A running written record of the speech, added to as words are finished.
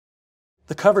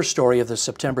The cover story of the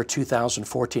September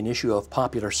 2014 issue of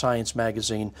Popular Science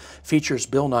magazine features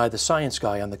Bill Nye, the science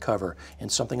guy, on the cover in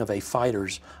something of a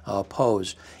fighter's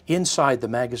pose. Inside the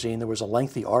magazine there was a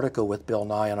lengthy article with Bill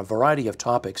Nye on a variety of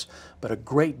topics, but a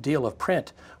great deal of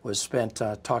print was spent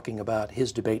talking about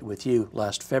his debate with you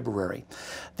last February.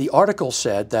 The article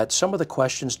said that some of the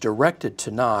questions directed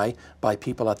to Nye by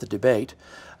people at the debate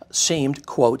seemed,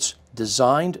 quotes,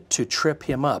 designed to trip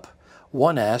him up.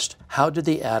 One asked, how did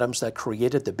the atoms that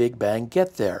created the Big Bang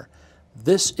get there?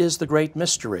 This is the great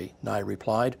mystery, Nye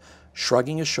replied,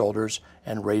 shrugging his shoulders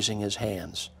and raising his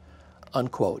hands.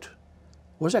 Unquote.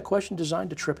 Was that question designed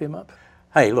to trip him up?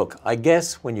 Hey, look, I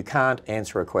guess when you can't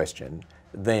answer a question,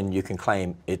 then you can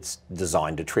claim it's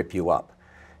designed to trip you up.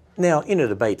 Now, in a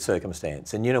debate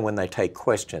circumstance, and you know when they take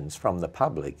questions from the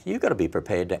public, you've got to be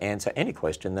prepared to answer any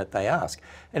question that they ask.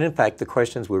 And in fact, the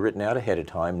questions were written out ahead of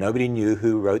time. Nobody knew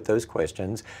who wrote those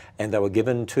questions, and they were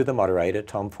given to the moderator,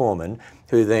 Tom Foreman,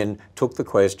 who then took the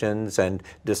questions and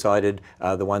decided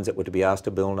the ones that were to be asked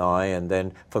to Bill Nye, and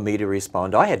then for me to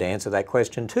respond. I had to answer that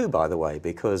question too, by the way,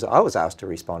 because I was asked to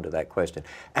respond to that question.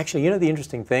 Actually, you know the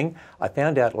interesting thing? I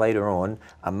found out later on,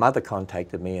 a mother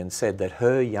contacted me and said that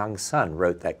her young son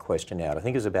wrote that question out. I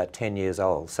think he was about 10 years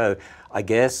old. So I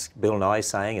guess Bill Nye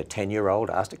saying a 10-year-old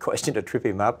asked a question to trip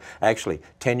him up. Actually,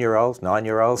 10-year-olds,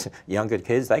 9-year-olds, younger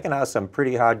kids, they can ask some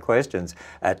pretty hard questions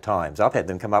at times. I've had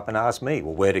them come up and ask me,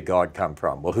 well, where did God come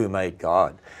from? Well, who made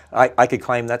God? I could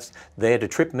claim that's there to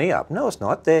trip me up. No, it's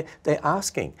not. They're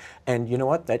asking. And you know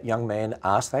what? That young man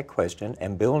asked that question,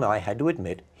 and Bill Nye had to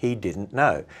admit he didn't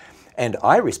know. And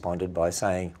I responded by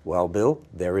saying, well, Bill,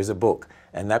 there is a book.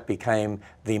 And that became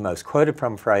the most quoted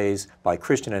from phrase by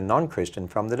Christian and non-Christian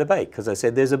from the debate, because I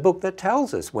said there's a book that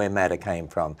tells us where matter came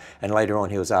from. And later on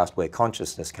he was asked where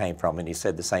consciousness came from, and he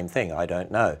said the same thing, I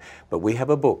don't know. But we have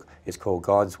a book, it's called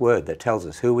God's Word, that tells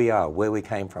us who we are, where we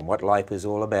came from, what life is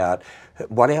all about,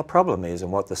 what our problem is,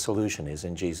 and what the solution is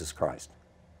in Jesus Christ.